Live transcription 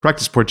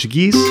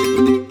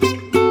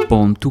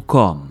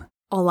practiceportuguese.com.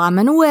 Olá,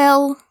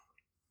 Manuel.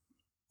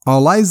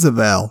 Olá,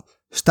 Isabel.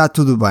 Está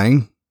tudo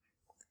bem?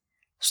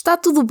 Está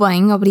tudo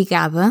bem,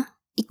 obrigada.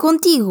 E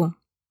contigo?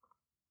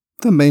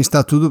 Também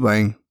está tudo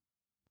bem.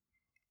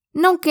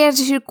 Não queres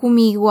ir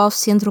comigo ao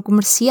centro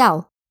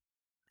comercial?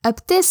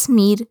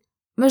 Apetece-me ir,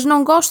 mas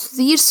não gosto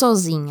de ir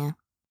sozinha.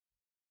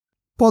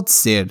 Pode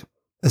ser.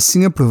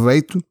 Assim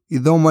aproveito e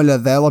dou uma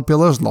olhadela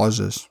pelas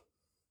lojas.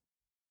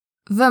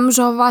 Vamos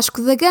ao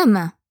Vasco da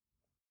Gama?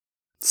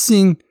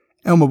 Sim,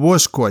 é uma boa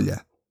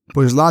escolha,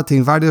 pois lá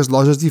tem várias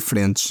lojas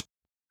diferentes,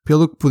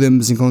 pelo que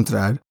podemos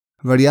encontrar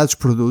variados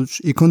produtos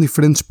e com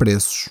diferentes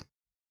preços.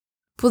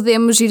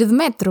 Podemos ir de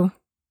metro?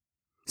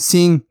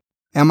 Sim,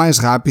 é mais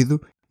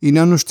rápido e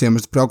não nos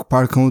temos de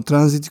preocupar com o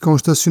trânsito e com o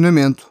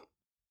estacionamento.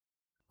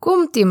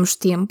 Como temos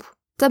tempo,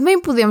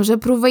 também podemos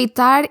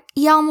aproveitar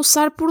e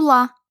almoçar por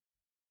lá.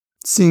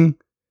 Sim,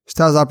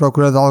 estás à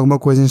procura de alguma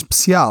coisa em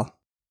especial?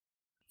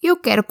 Eu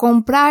quero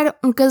comprar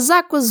um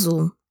casaco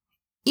azul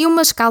e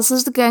umas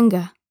calças de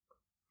ganga.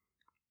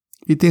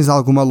 E tens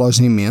alguma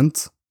loja em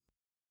mente?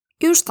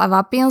 Eu estava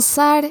a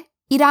pensar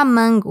ir à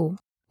Mango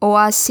ou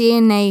à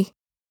C&A.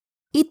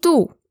 E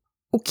tu?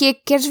 O que é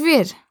que queres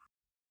ver?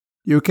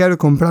 Eu quero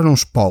comprar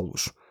uns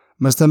polos,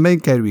 mas também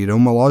quero ir a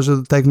uma loja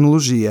de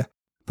tecnologia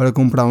para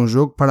comprar um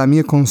jogo para a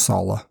minha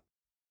consola.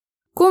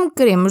 Como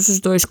queremos os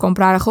dois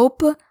comprar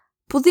roupa,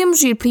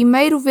 podemos ir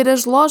primeiro ver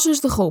as lojas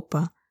de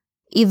roupa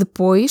e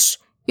depois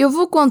eu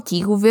vou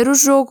contigo ver o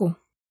jogo.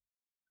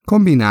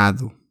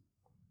 Combinado.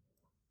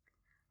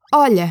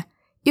 Olha,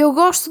 eu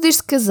gosto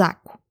deste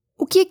casaco.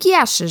 O que é que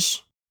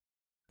achas?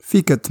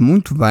 Fica-te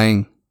muito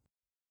bem.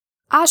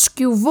 Acho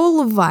que o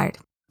vou levar.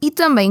 E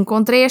também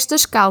encontrei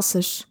estas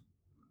calças.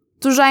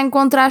 Tu já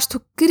encontraste o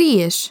que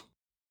querias?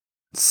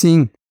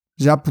 Sim,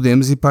 já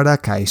podemos ir para a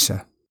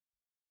caixa.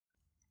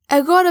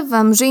 Agora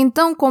vamos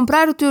então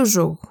comprar o teu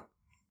jogo.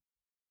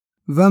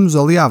 Vamos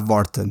ali à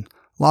Vorten.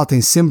 Lá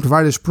tem sempre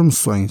várias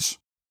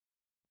promoções.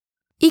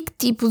 E que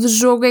tipo de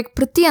jogo é que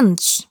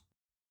pretendes?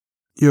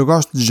 Eu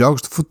gosto de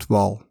jogos de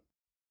futebol.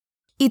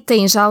 E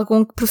tens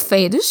algum que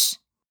preferes?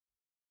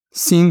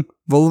 Sim,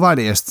 vou levar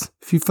este,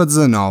 FIFA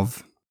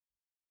 19.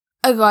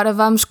 Agora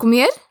vamos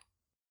comer?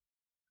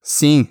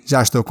 Sim,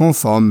 já estou com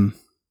fome.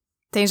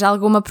 Tens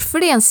alguma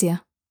preferência?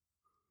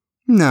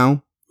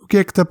 Não, o que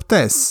é que te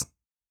apetece?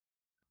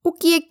 O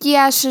que é que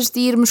achas de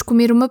irmos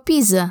comer uma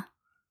pizza?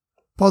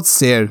 Pode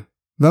ser,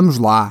 vamos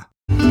lá.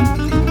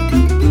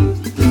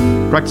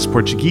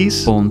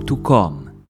 practiceportuguese.com